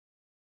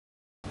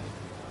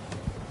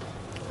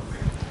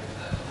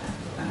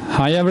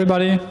Hi,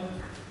 everybody.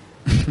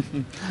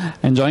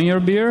 Enjoying your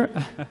beer?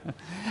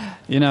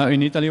 In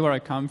Italy, where I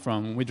come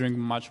from, we drink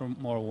much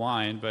more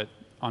wine, but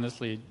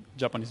honestly,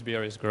 Japanese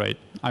beer is great.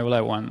 I will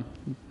have one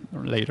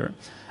later.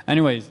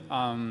 Anyways,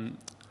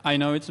 I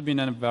know it's been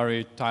a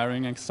very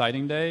tiring,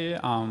 exciting day.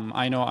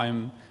 I know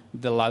I'm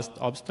the last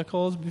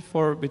obstacles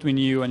between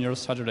you and your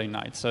Saturday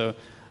night, so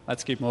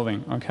let's keep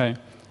moving, okay?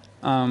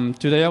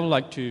 Today I would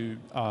like to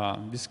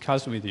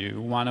discuss with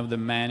you one of the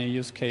many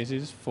use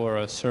cases for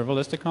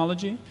serverless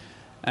technology,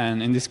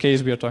 and in this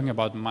case we are talking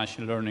about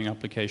machine learning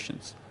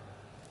applications.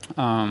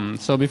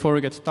 So before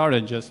we get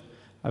started, just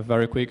a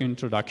very quick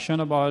introduction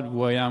about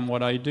who I am,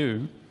 what I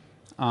do.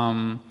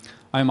 I'm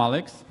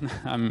Alex.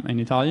 I'm an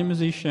Italian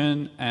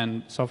musician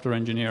and software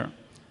engineer.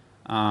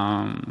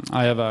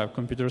 I have a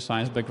computer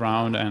science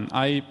background, and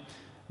I've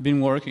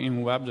been working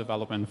in web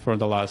development for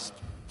the last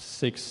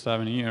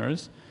 6-7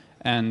 years.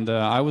 And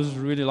I was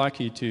really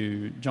lucky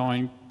to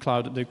join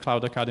the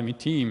Cloud Academy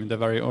team in the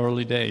very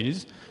early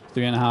days,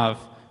 3.5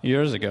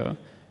 years ago.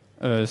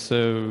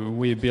 So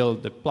we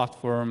built the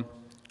platform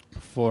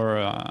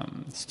for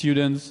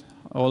students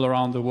all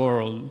around the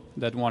world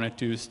that wanted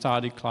to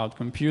study cloud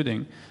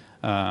computing.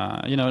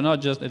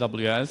 Not just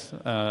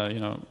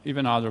AWS,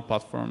 even other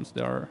platforms.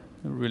 They are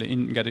really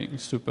getting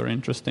super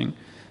interesting.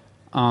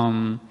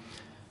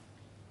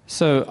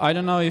 So I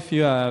don't know if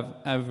you have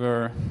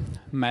ever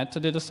met a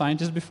data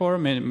scientist before.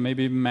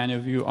 Maybe many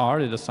of you are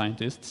data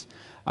scientists.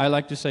 I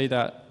like to say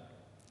that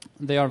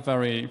they are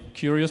very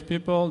curious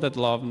people that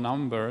love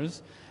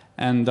numbers,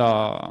 and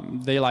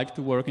they like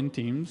to work in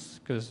teams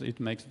because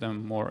it makes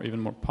them even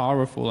more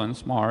powerful and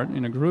smart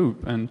in a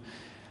group. And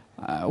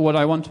what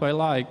I want to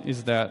highlight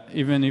is that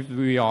even if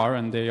we are,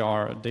 and they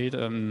are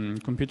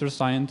computer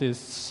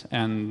scientists,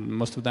 and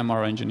most of them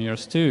are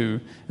engineers too,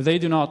 they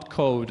do not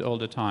code all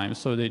the time.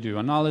 So they do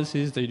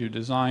analysis, they do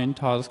design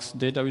tasks,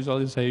 data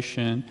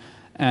visualization,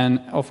 and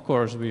of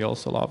course we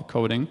also love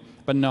coding,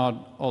 but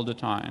not all the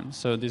time.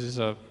 So this is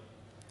a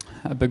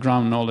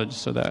background knowledge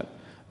so that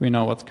we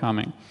know what's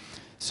coming.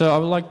 So I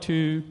would like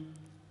to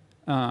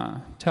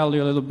tell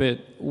you a little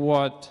bit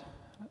what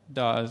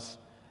does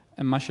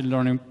a machine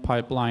learning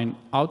pipeline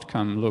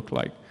outcome look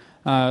like.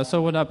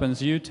 So what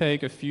happens? You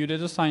take a few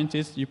data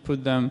scientists, you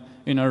put them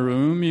in a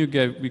room, we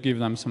give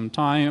them some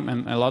time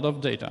and a lot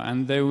of data,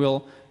 and they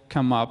will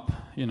come up,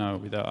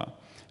 with a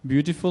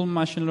beautiful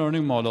machine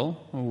learning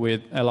model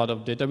with a lot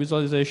of data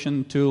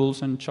visualization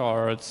tools and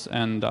charts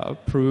and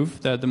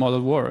proof that the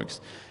model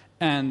works,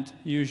 and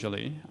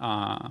usually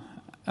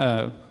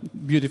a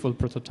beautiful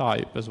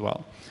prototype as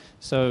well.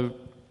 So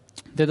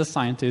data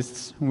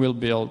scientists will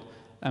build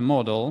a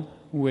model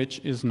which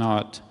is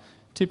not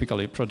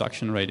typically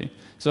production ready.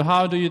 So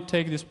how do you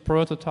take this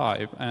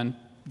prototype and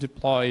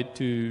deploy it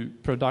to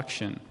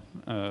production?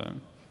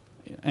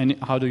 And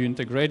how do you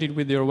integrate it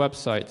with your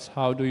websites?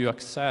 How do you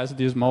access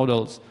these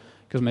models?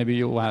 Because maybe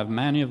you have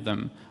many of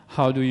them.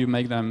 How do you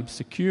make them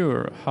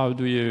secure? How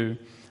do you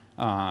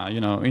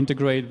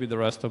integrate with the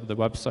rest of the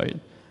website?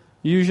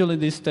 Usually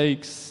this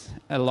takes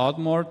a lot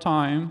more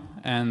time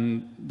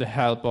and the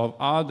help of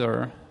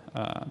other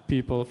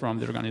people from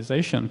the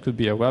organization. Could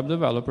be a web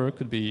developer,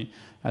 could be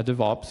a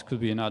DevOps, could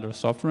be another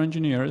software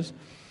engineers.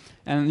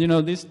 And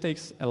this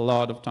takes a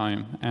lot of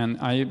time, and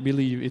I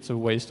believe it's a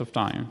waste of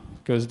time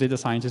because data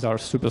scientists are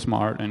super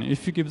smart, and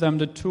if you give them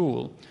the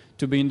tool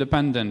to be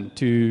independent,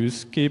 to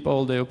skip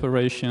all the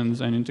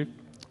operations and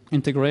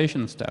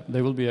integration step,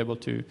 they will be able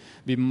to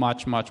be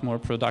much, much more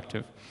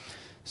productive.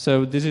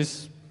 So this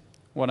is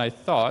what I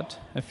thought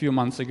a few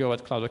months ago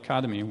at Cloud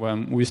Academy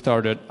when we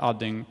started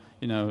adding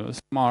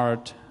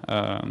smart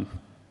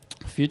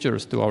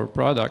features to our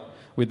product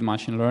with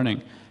machine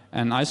learning.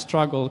 And I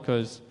struggled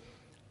because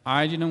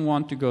I didn't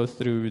want to go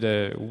through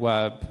the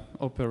web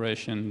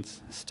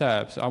operations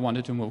steps. I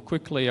wanted to move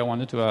quickly. I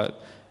wanted to have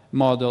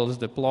models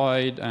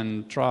deployed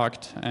and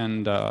tracked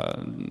and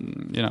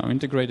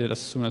integrated as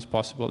soon as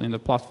possible in the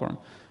platform.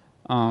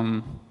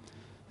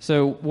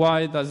 So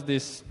why does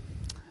this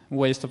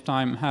waste of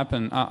time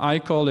happen? I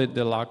call it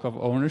the lack of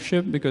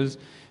ownership because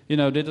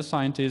data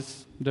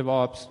scientists,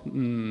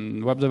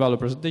 DevOps, web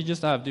developers, they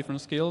just have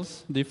different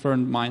skills,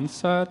 different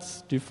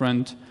mindsets,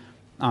 different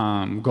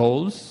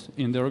goals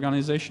in the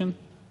organization.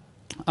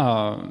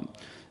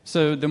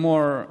 So the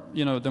more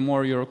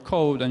your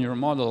code and your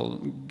model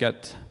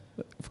get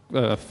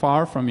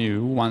far from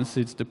you once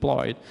it's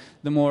deployed,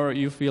 the more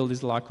you feel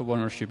this lack of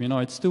ownership.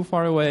 It's too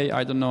far away.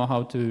 I don't know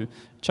how to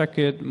check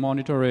it,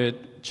 monitor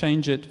it,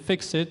 change it,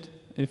 fix it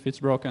if it's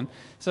broken.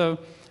 So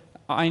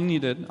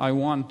I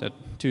wanted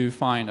to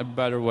find a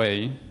better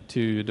way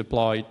to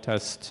deploy,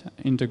 test,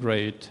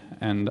 integrate,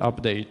 and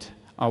update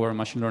our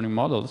machine learning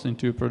models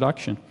into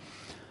production.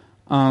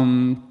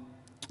 One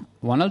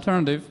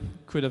alternative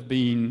could have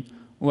been,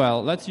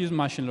 well, let's use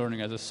machine learning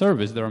as a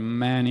service. There are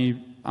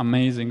many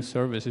amazing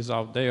services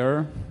out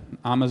there,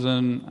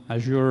 Amazon,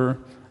 Azure,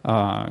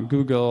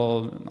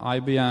 Google,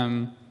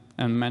 IBM,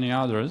 and many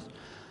others.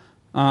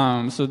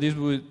 So this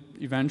would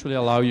eventually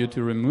allow you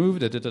to remove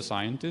the data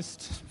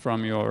scientist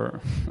from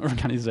your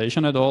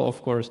organization at all.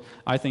 Of course,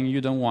 I think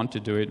you don't want to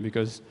do it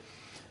because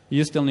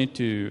you still need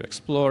to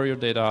explore your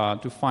data,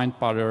 to find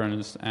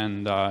patterns,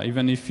 and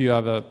even if you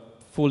have a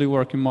fully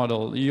working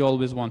model, you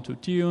always want to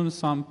tune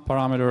some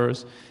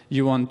parameters.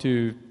 You want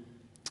to,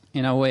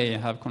 in a way,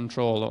 have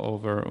control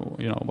over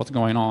what's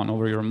going on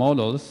over your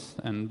models,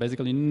 and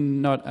basically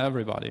not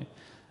everybody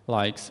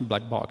likes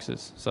black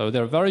boxes. So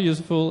they're very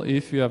useful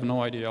if you have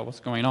no idea what's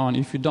going on,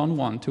 if you don't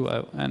want to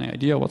have any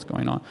idea what's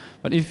going on.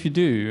 But if you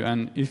do,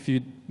 and if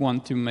you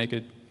want to make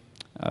it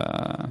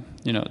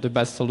the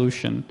best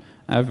solution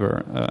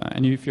ever,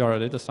 and if you are a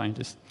data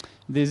scientist,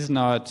 this is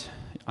not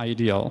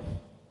ideal,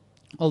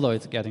 although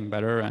it's getting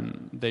better,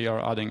 and they are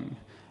adding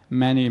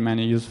many,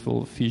 many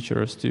useful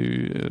features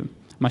to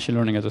machine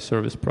learning as a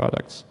service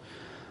products.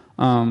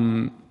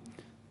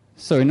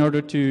 So in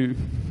order to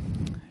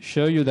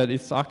show you that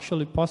it's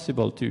actually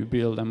possible to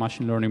build a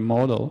machine learning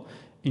model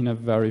in a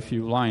very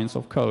few lines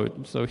of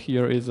code. So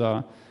here is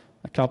a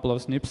couple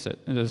of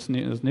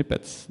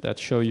snippets that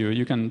show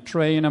you can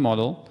train a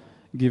model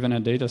given a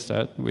data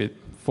set with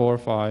 4,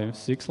 5,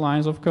 6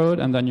 lines of code,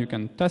 and then you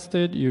can test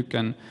it. You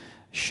can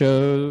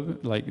show,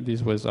 like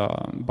this was a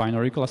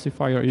binary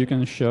classifier, you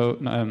can show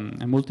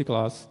a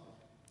multi-class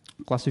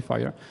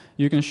classifier.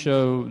 You can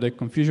show the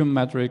confusion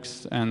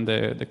metrics and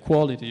the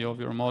quality of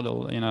your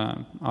model in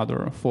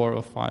other 4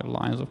 or 5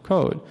 lines of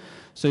code.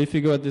 So if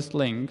you go at this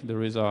link,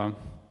 there is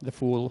the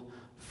full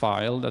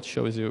file that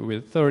shows you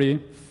with 30,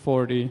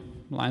 40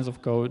 lines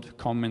of code,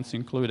 comments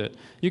included.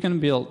 You can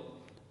build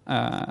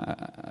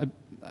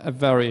a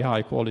very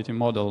high quality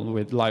model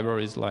with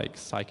libraries like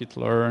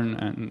scikit-learn,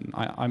 and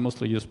I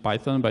mostly use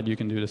Python, but you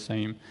can do the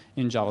same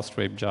in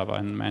JavaScript, Java,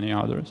 and many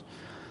others.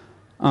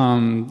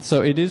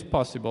 So it is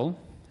possible.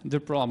 The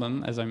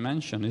problem, as I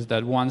mentioned, is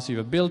that once you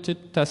have built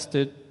it,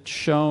 tested,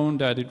 shown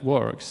that it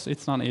works,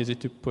 it's not easy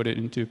to put it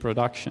into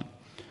production.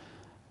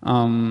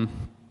 The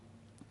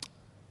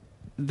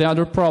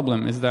other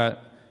problem is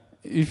that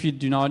if you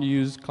do not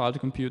use cloud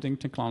computing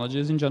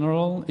technologies in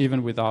general,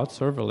 even without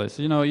serverless,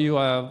 you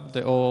have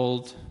the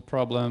old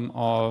problem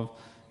of,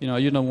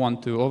 you don't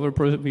want to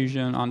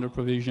over-provision,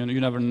 under-provision. You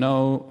never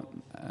know,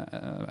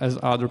 as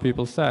other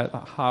people said,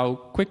 how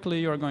quickly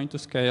you're going to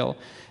scale.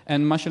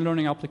 And machine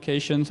learning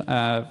applications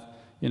have,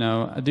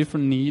 a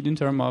different need in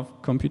terms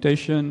of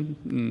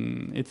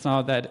computation. It's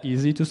not that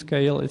easy to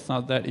scale. It's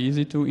not that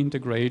easy to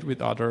integrate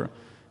with other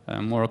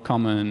more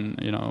common,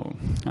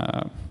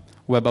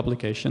 web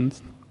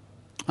applications.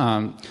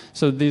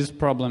 So this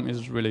problem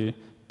is really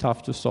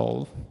tough to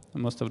solve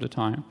most of the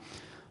time.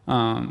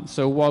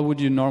 So what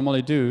would you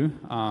normally do?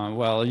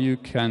 Well, you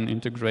can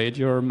integrate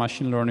your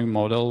machine learning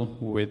model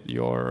with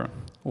your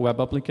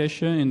web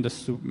application in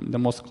the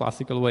most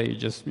classical way.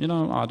 Just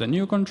add a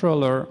new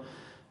controller,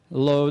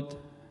 load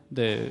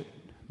the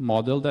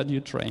model that you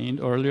trained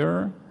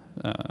earlier.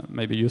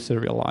 Maybe you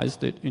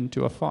serialized it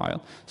into a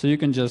file. So you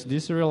can just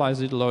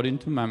deserialize it, load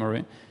into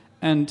memory,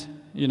 and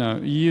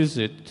use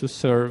it to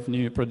serve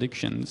new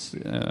predictions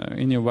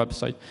in your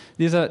website.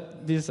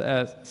 These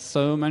are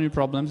so many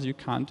problems you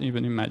can't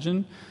even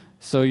imagine.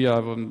 So you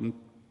have,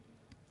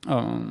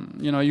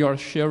 you are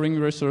sharing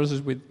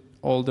resources with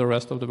all the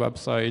rest of the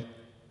website.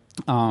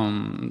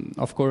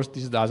 Of course,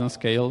 this doesn't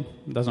scale.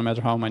 Doesn't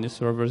matter how many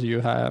servers you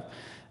have.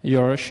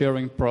 You're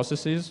sharing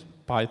processes.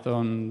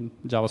 Python,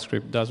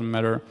 JavaScript, doesn't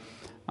matter.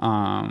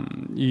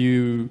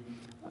 You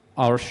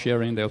are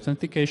sharing the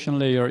authentication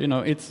layer.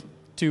 It's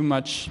too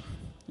much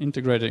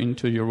integrated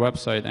into your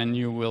website, and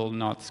you will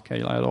not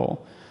scale at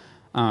all.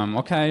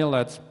 Okay,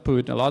 let's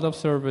put a lot of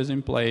servers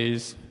in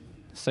place.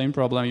 Same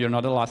problem. You're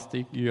not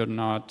elastic. You're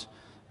not.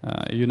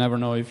 You never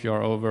know if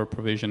you're over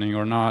provisioning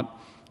or not,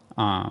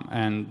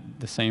 and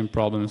the same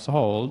problems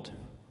hold.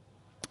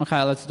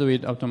 Okay, let's do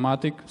it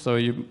automatic. So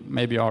you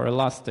maybe are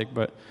elastic,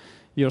 but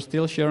you're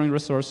still sharing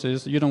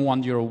resources. You don't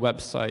want your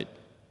website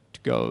to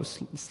go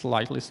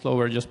slightly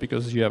slower just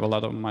because you have a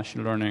lot of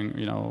machine learning,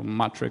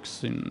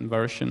 matrix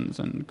inversions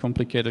and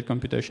complicated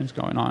computations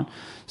going on.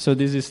 So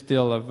this is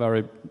still a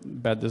very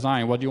bad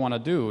design. What you want to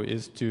do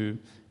is to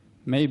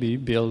maybe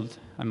build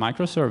a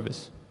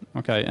microservice,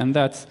 okay? And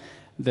that's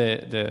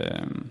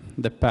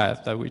the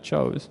path that we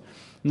chose.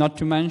 Not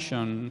to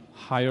mention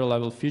higher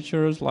level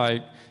features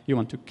like you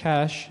want to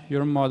cache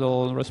your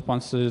model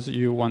responses,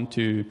 you want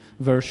to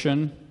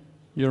version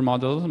your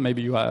models,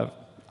 maybe you have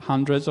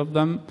hundreds of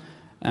them,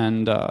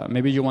 and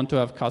maybe you want to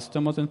have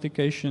custom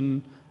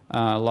authentication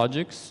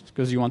logics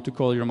because you want to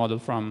call your model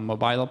from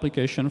mobile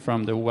application,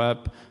 from the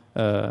web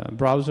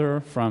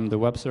browser, from the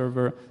web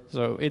server.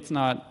 So it's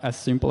not as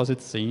simple as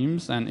it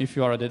seems, and if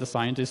you are a data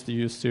scientist,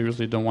 you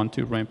seriously don't want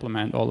to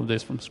re-implement all of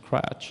this from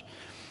scratch.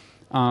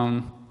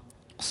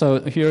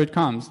 So here it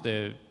comes,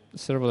 the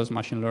serverless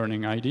machine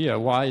learning idea.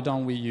 Why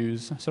don't we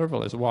use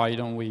serverless? Why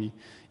don't we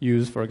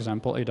use, for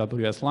example,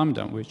 AWS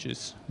Lambda, which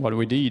is what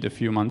we did a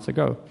few months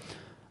ago?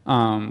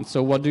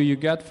 So what do you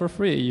get for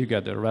free? You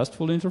get a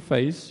RESTful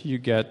interface. You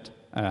get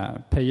a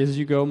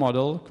pay-as-you-go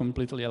model,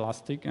 completely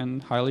elastic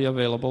and highly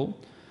available.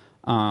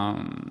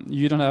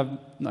 You don't have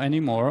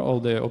anymore all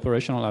the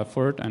operational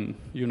effort, and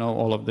you know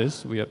all of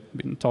this. We have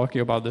been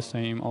talking about the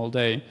same all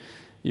day.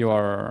 You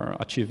are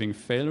achieving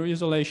failure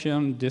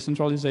isolation,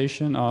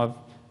 decentralization of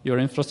your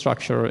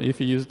infrastructure. If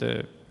you use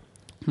the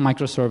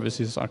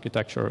microservices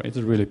architecture, it's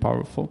really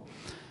powerful.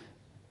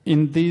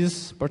 In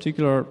this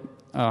particular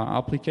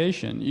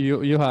application,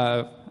 you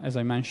have, as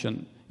I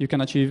mentioned, you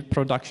can achieve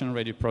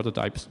production-ready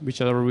prototypes,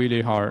 which are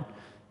really hard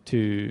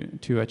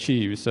to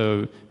achieve.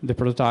 So the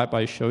prototype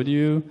I showed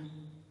you,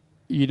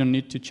 you don't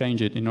need to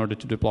change it in order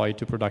to deploy it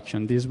to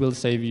production. This will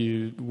save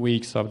you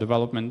weeks of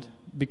development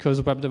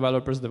because web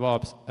developers,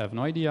 DevOps, have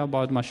no idea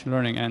about machine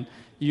learning, and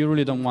you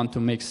really don't want to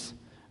mix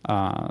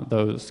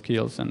those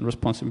skills and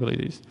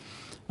responsibilities.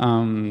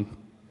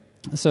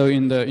 So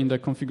in the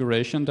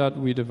configuration that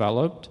we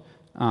developed,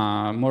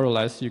 more or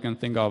less you can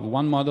think of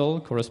one model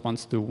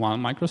corresponds to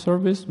one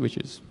microservice, which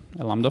is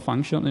a Lambda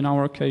function in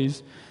our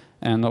case.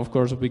 And of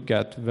course we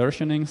get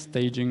versioning,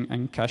 staging,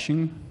 and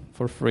caching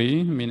for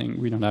free, meaning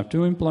we don't have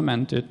to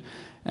implement it.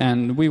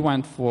 And we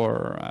went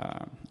for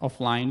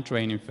offline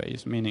training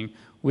phase, meaning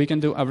we can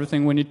do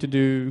everything we need to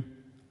do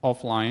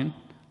offline.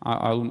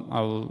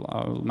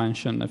 I'll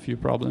mention a few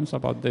problems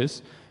about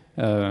this.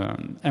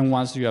 And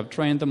once you have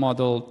trained the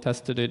model,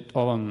 tested it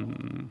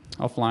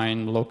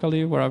offline,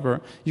 locally,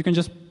 wherever, you can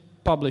just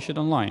publish it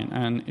online,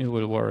 and it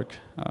will work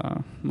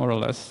more or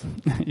less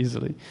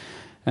easily.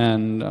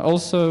 And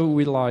also,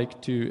 we like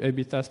to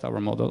A/B test our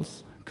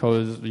models,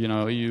 because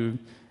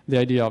the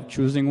idea of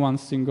choosing one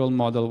single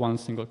model, one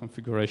single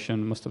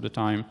configuration, most of the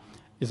time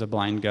is a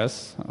blind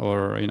guess,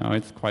 or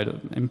it's quite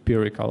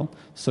empirical.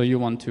 So you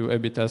want to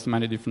A/B test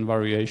many different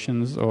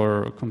variations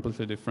or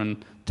completely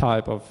different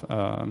type of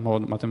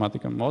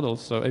mathematical models.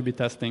 So A/B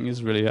testing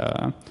is really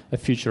a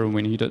feature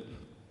we needed.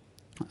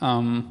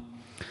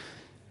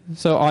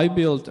 So I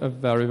built a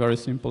very, very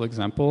simple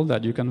example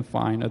that you can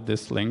find at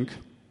this link.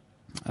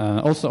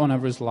 Also on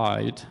every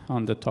slide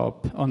on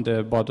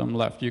the bottom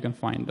left, you can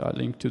find a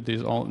link to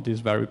this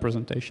very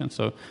presentation,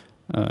 so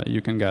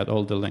you can get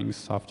all the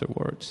links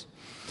afterwards.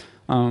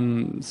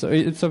 So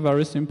it's a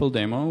very simple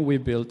demo. We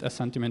built a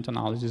sentiment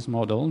analysis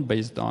model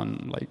based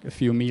on like a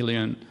few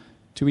million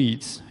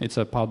tweets. It's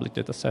a public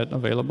data set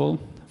available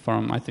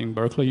from, I think,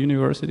 Berkeley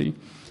University.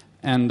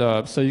 And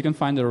so you can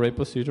find the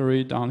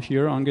repository down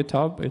here on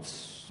GitHub.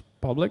 It's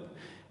public.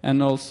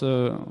 And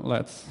also,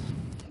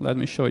 let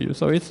me show you.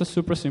 So it's a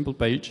super simple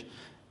page.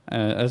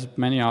 As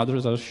many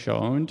others are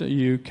shown,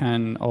 you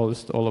can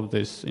host all of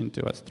this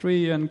into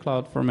S3 and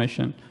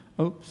CloudFormation.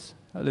 Oops,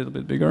 a little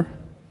bit bigger.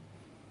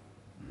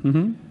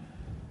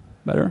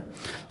 Better.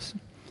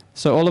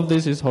 So all of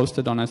this is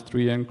hosted on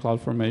S3 and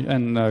CloudFormation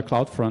and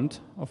CloudFront,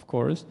 of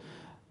course.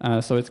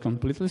 So it's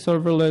completely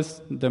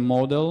serverless. The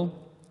model,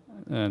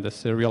 the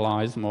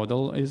serialized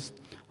model, is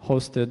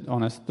hosted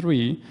on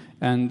S3,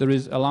 and there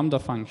is a Lambda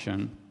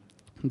function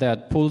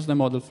that pulls the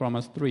model from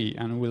S3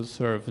 and will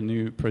serve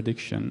new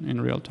prediction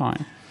in real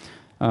time.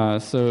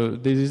 So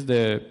this is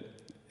the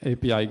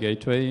API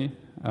gateway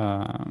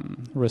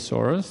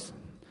resource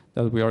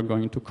that we are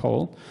going to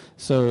call.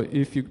 So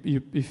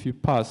if you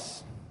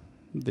pass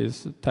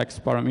this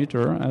text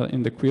parameter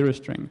in the query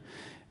string,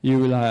 you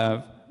will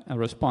have a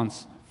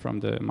response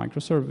from the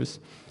microservice.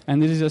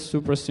 And this is a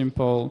super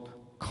simple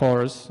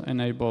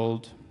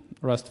CORS-enabled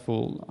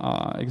RESTful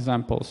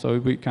example. So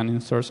we can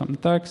insert some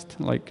text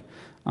like,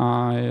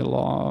 I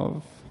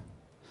love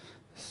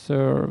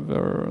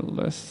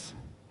serverless.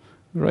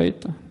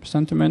 Great.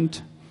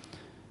 Sentiment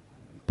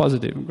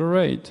positive.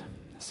 Great.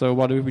 So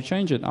what if we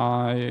change it?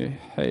 I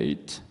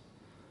hate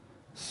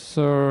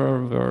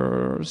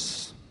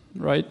servers.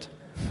 Right?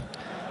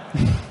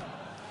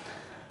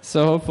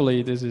 So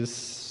hopefully this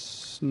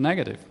is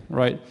negative,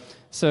 right?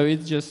 So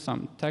it's just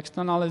some text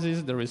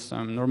analysis. There is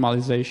some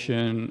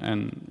normalization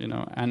and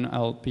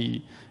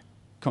NLP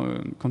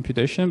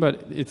computation,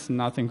 but it's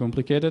nothing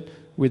complicated.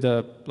 With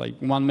a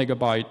 1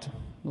 megabyte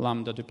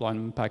Lambda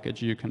deployment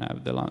package, you can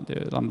have the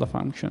Lambda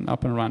function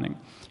up and running.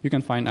 You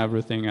can find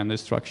everything and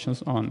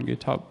instructions on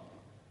GitHub.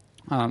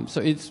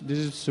 So this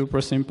is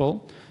super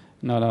simple,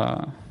 not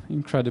an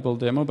incredible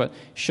demo, but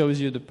shows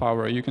you the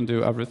power. You can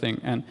do everything.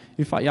 And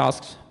if I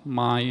asked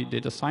my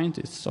data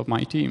scientists of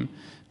my team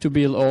to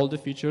build all the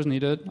features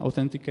needed,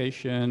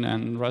 authentication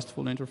and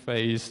RESTful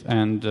interface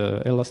and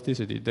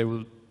elasticity,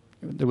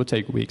 they would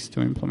take weeks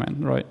to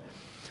implement, right?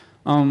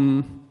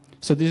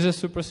 So this is a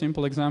super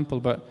simple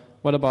example, but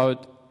what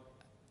about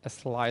a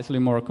slightly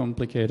more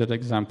complicated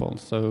example?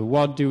 So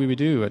what do we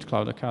do at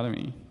Cloud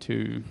Academy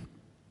to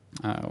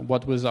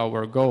what was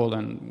our goal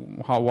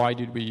and why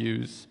did we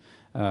use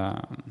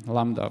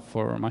Lambda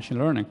for machine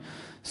learning?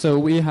 So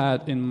we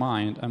had in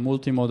mind a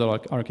multi-model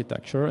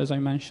architecture. As I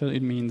mentioned,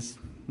 it means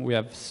we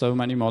have so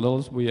many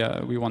models.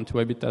 We want to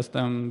A/B test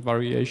them,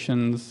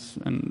 variations,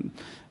 and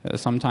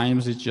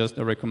sometimes it's just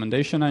a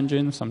recommendation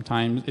engine.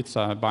 Sometimes it's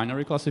a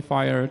binary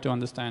classifier to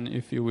understand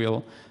if you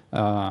will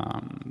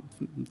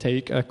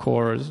take a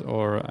course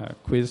or a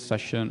quiz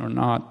session or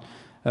not.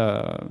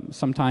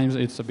 Sometimes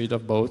it's a bit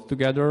of both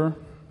together.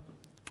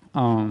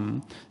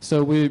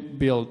 So we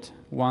built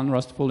one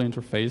RESTful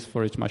interface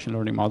for each machine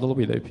learning model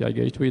with API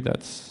gateway.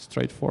 That's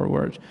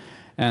straightforward.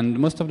 And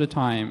most of the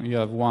time, you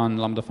have one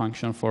Lambda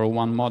function for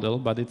one model,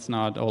 but it's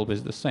not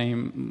always the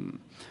same.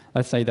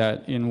 Let's say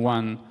that in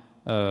one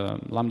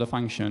Lambda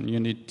function, you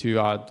need to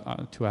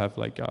add to have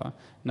like a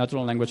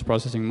natural language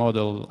processing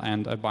model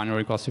and a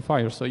binary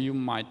classifier. So you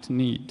might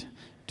need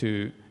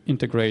to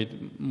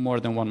integrate more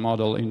than one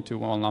model into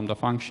one Lambda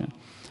function.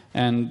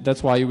 And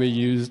that's why we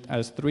used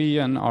S3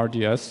 and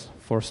RDS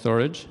for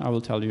storage. I will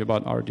tell you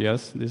about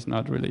RDS. This is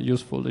not really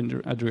useful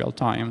at real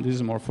time. This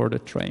is more for the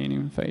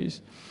training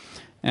phase.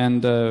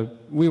 And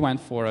we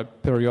went for a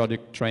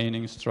periodic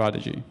training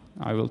strategy.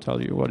 I will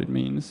tell you what it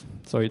means.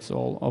 So it's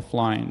all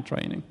offline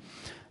training.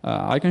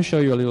 I can show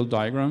you a little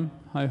diagram.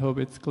 I hope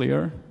it's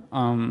clear.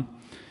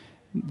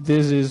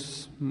 This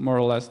is more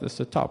or less the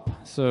setup.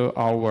 So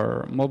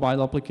our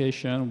mobile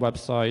application,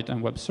 website,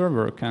 and web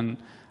server can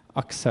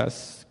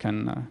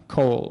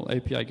call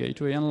API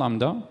gateway and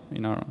Lambda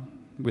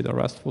with a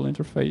RESTful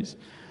interface,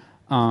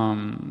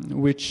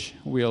 which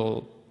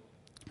will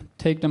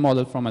take the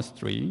model from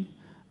S3.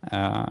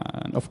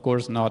 And of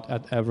course, not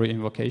at every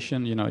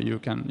invocation. You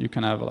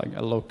can have like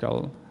a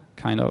local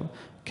kind of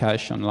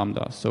cache on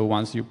Lambda. So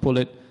once you pull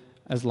it,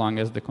 as long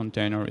as the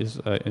container is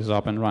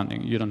up and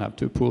running, you don't have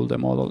to pull the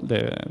model,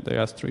 the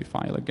S3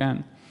 file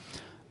again.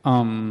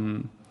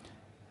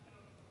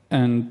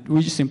 And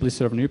we simply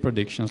serve new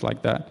predictions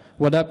like that.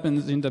 What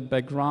happens in the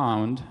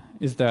background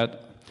is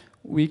that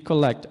we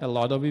collect a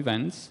lot of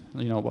events.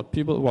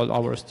 What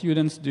our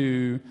students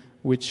do,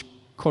 which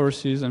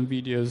courses and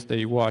videos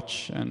they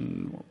watch,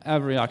 and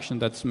every action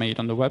that's made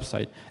on the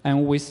website,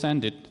 and we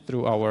send it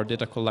through our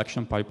data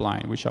collection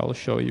pipeline, which I'll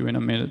show you in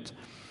a minute.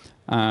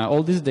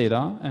 All this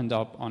data end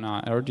up on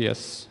our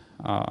RDS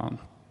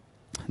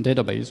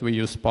database. We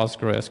use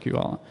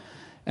PostgreSQL.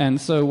 And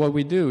so what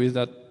we do is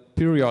that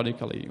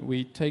periodically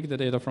we take the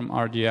data from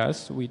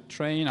RDS, we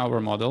train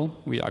our model,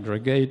 we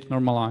aggregate,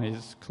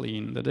 normalize,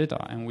 clean the data,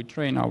 and we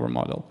train our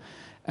model.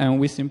 And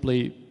we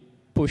simply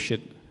push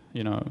it,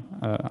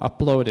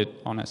 upload it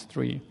on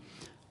S3.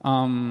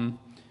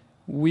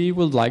 We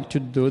would like to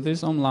do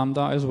this on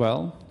Lambda as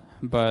well,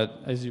 but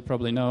as you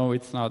probably know,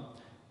 it's not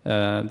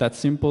that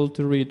simple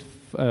to read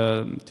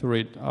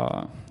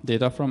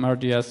data from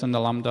RDS and the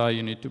Lambda.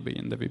 You need to be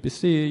in the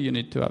VPC, you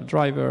need to have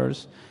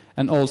drivers,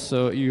 and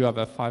also you have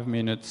a 5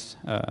 minutes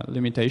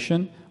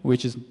limitation,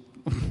 which is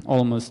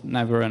almost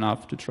never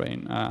enough to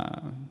train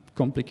a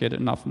complicated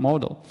enough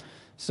model.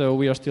 So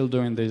we are still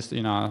doing this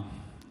in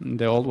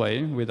the old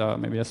way with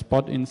maybe a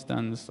spot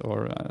instance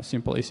or a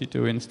simple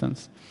EC2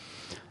 instance.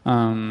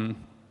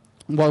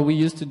 What we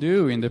used to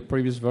do in the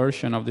previous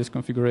version of this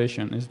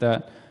configuration is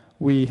that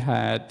we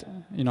had,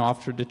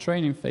 after the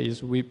training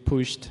phase, we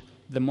pushed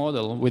the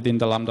model within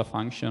the Lambda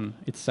function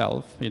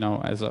itself,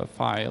 as a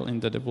file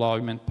in the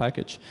deployment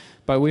package.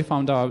 But we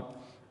found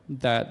out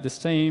that the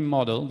same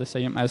model, the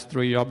same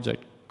S3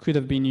 object, could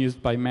have been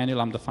used by many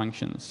Lambda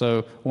functions.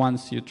 So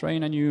once you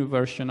train a new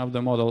version of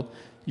the model,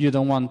 you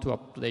don't want to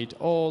update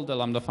all the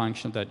Lambda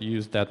functions that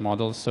use that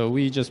model. So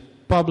we just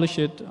publish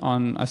it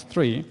on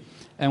S3,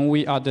 and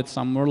we added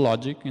some more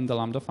logic in the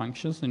Lambda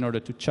functions in order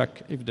to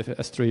check if the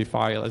S3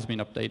 file has been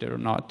updated or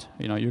not.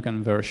 You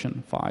can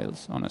version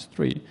files on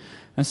S3.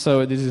 And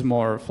so this is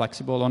more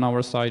flexible on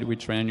our side. We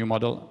train a new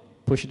model,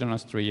 push it on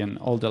S3, and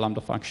all the Lambda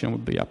function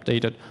would be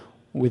updated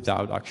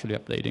without actually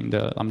updating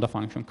the Lambda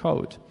function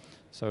code.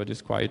 So it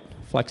is quite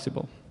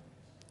flexible.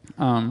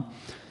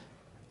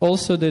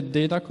 Also, the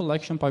data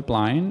collection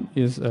pipeline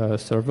is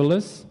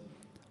serverless.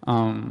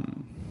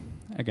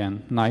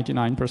 Again,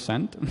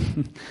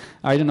 99%.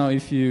 I don't know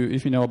if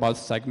you know about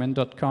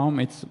segment.com.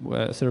 It's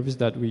a service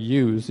that we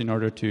use in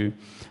order to,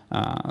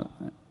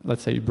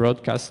 let's say,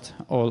 broadcast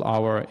all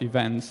our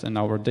events and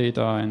our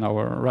data and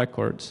our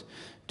records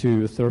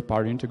to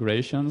third-party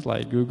integrations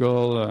like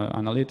Google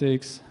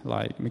Analytics,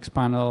 like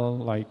Mixpanel,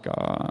 like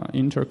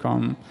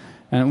Intercom.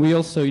 And we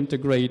also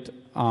integrate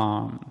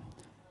a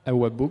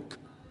webhook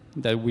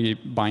that we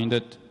bind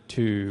it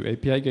to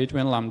API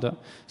Gateway and Lambda.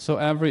 So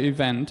every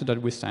event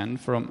that we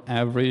send from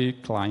every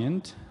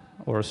client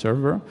or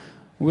server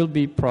will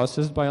be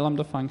processed by a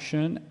Lambda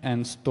function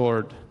and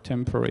stored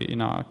temporarily in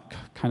a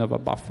kind of a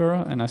buffer,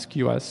 an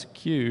SQS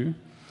queue,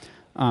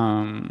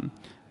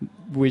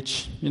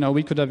 which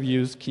we could have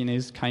used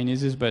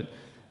Kinesis, but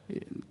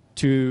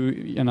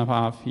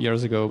 2.5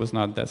 years ago was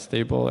not that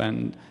stable,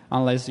 and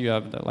unless you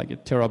have like a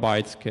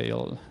terabyte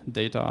scale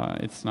data,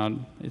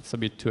 it's a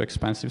bit too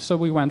expensive. So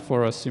we went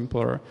for a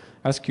simpler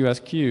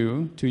SQS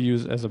queue to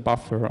use as a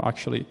buffer,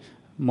 actually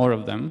more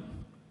of them,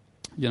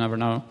 you never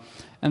know.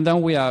 And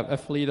then we have a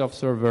fleet of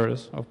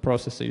servers, of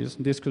processes.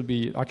 This could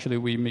be, actually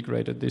we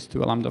migrated this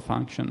to a Lambda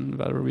function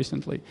very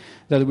recently,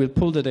 that will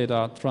pull the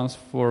data,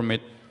 transform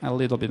it a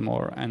little bit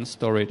more, and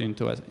store it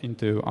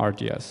into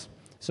RDS.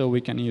 So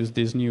we can use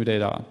this new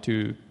data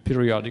to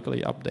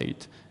periodically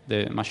update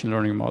the machine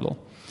learning model.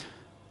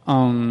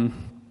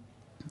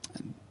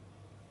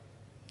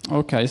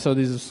 Okay, so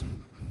this is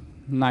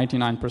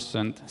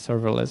 99%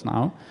 serverless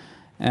now.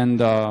 And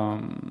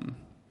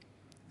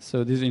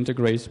So this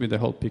integrates with the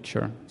whole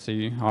picture.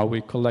 See how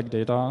we collect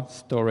data,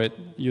 store it,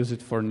 use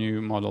it for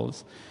new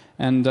models.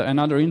 And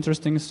another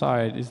interesting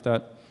side is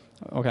that,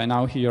 okay,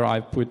 now here I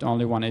put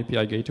only one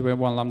API gateway,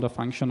 one Lambda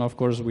function. Of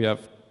course, we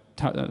have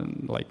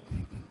like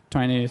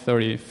 20,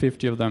 30,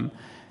 50 of them.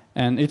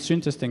 And it's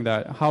interesting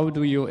that how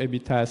do you A/B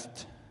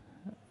test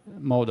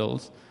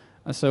models?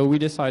 So we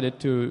decided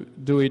to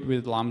do it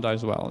with Lambda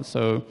as well.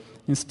 So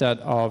instead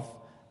of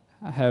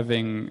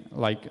having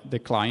like the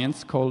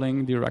clients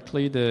calling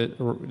directly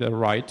the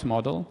right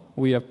model,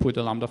 we have put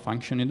a Lambda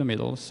function in the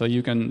middle. So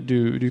you can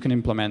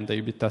implement the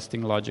A/B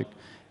testing logic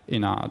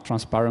in a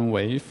transparent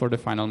way for the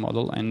final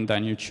model, and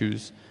then you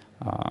choose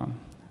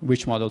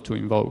which model to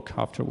invoke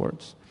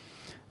afterwards.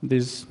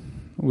 This,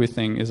 we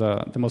think, is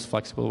the most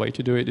flexible way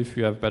to do it. If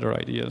you have better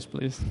ideas,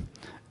 please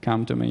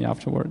come to me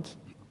afterwards.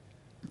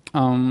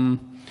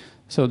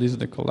 So this is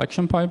the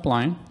collection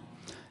pipeline.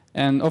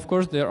 And of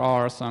course, there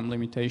are some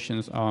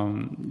limitations.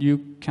 You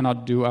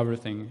cannot do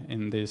everything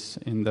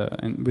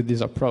with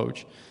this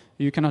approach.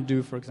 You cannot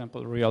do, for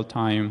example,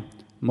 real-time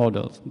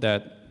models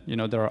that,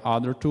 there are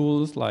other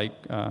tools like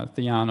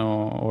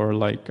Theano or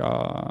like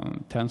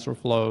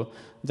TensorFlow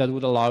that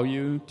would allow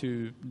you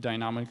to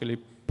dynamically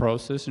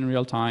process in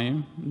real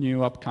time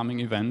new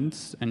upcoming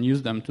events and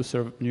use them to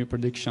serve new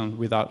predictions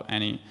without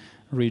any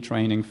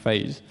retraining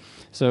phase.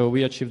 So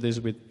we achieved this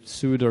with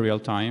pseudo real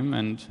time,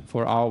 and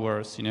for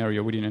our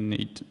scenario, we didn't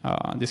need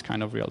this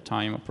kind of real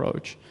time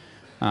approach.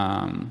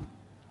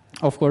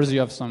 Of course, you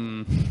have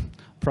some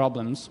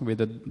problems with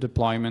the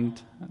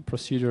deployment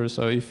procedure.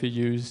 So if you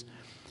use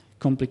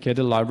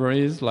complicated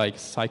libraries like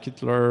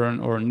scikit-learn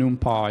or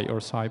NumPy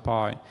or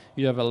SciPy,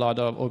 you have a lot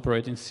of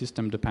operating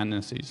system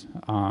dependencies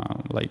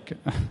like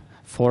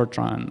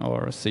Fortran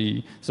or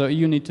C. So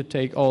you need to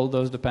take all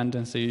those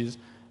dependencies,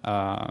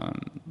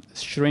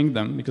 shrink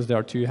them because they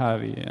are too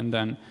heavy, and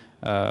then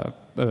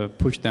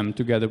push them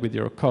together with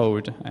your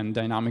code and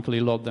dynamically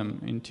load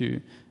them into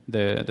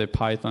the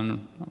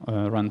Python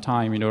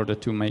runtime in order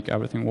to make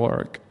everything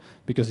work,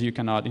 because you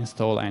cannot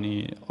install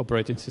any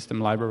operating system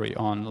library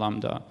on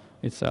Lambda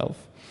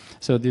itself.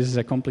 So this is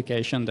a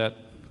complication that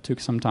took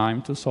some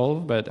time to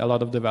solve, but a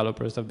lot of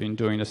developers have been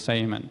doing the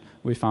same, and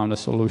we found a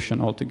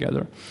solution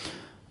altogether.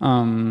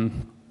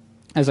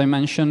 As I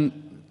mentioned,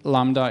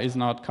 Lambda is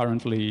not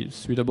currently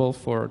suitable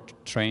for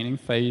training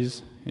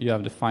phase. You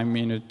have the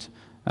 5-minute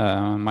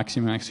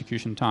maximum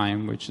execution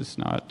time, which is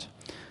not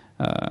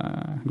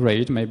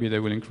great. Maybe they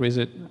will increase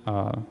it,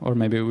 or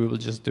maybe we will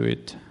just do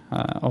it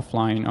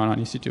offline on an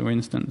EC2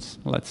 instance.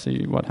 Let's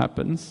see what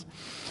happens.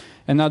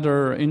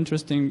 Another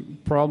interesting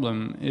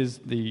problem is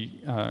the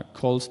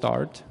cold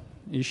start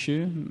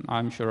issue.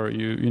 I'm sure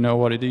you know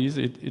what it is.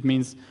 It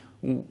means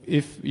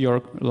if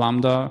your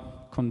Lambda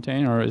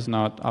container is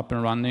not up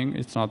and running,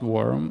 it's not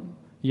warm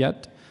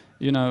yet,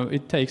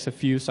 it takes a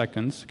few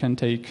seconds, can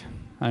take,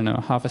 I don't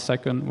know, half a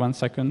second, 1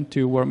 second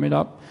to warm it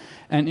up.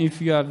 And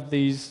if you have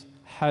these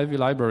heavy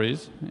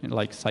libraries,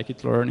 like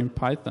scikit-learn in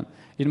Python,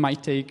 it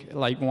might take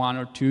like 1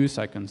 or 2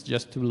 seconds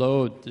just to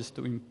load, just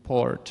to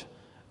import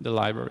the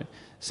library.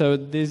 So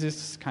this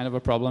is kind of a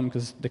problem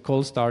because the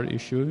cold start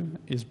issue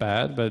is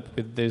bad, but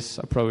with this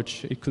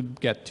approach, it could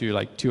get to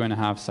like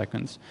 2.5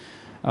 seconds.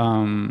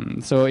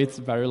 So it's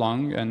very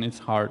long and it's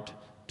hard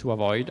to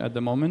avoid at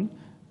the moment.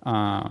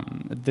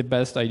 The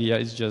best idea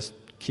is just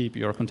keep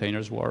your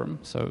containers warm,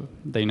 so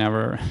they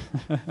never.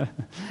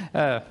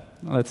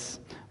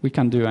 We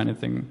can't do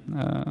anything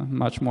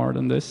much more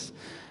than this.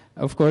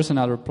 Of course,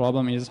 another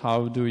problem is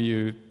how do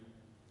you,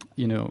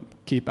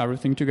 keep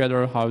everything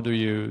together? How do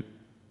you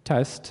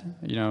test?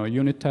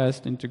 Unit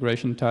test,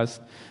 integration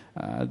test.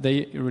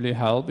 They really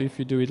help if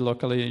you do it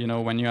locally.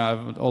 When you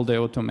have all the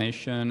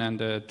automation and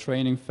the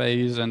training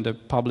phase and the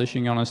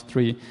publishing on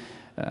S3,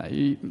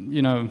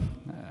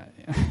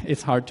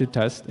 it's hard to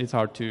test. It's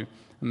hard to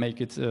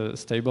make it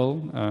stable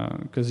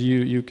because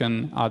you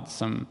can add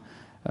some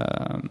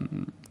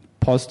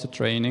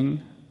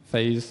post-training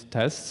phase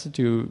tests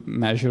to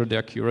measure the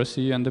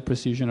accuracy and the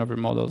precision of your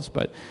models,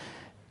 but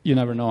you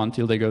never know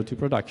until they go to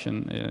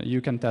production.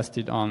 You can test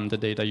it on the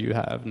data you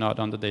have, not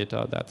on the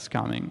data that's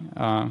coming.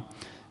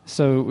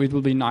 So it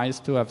will be nice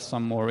to have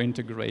some more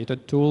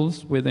integrated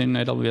tools within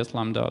AWS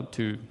Lambda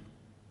to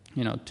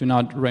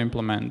not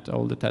re-implement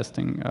all the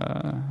testing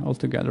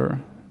altogether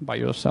by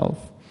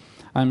yourself.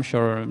 I'm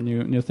sure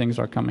new things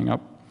are coming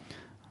up.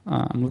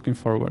 I'm looking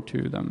forward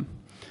to them.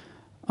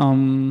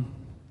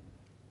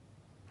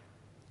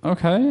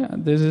 Okay,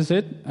 this is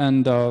it.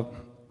 And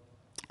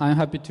I'm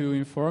happy to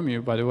inform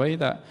you, by the way,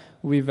 that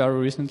we very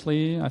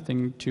recently, I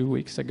think 2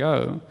 weeks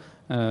ago,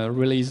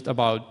 released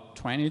about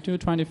 20 to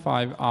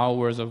 25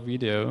 hours of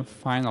video,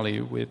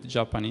 finally, with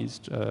Japanese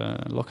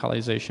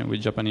localization,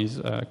 with Japanese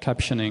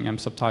captioning and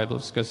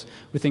subtitles, because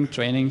we think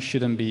training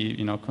shouldn't be,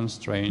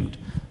 constrained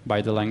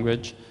by the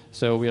language.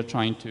 So we are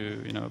trying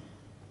to,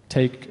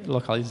 take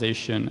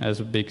localization as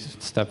a big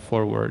step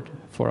forward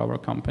for our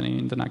company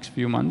in the next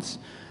few months.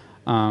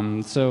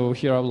 So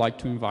here I would like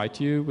to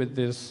invite you with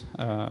this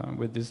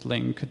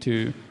link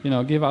to,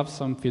 give us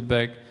some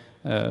feedback,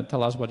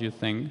 tell us what you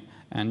think.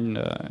 and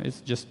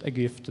it's just a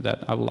gift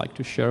that I would like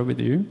to share with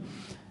you.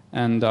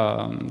 And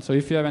so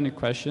if you have any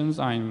questions,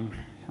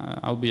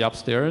 I'll be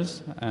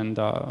upstairs, and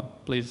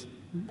please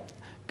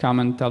come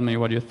and tell me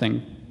what you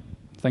think.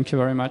 Thank you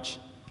very much.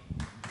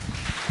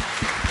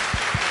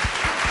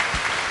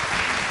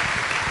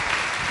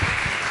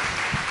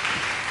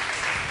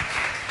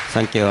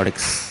 Thank you,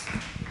 Alex.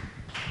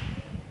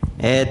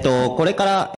 これから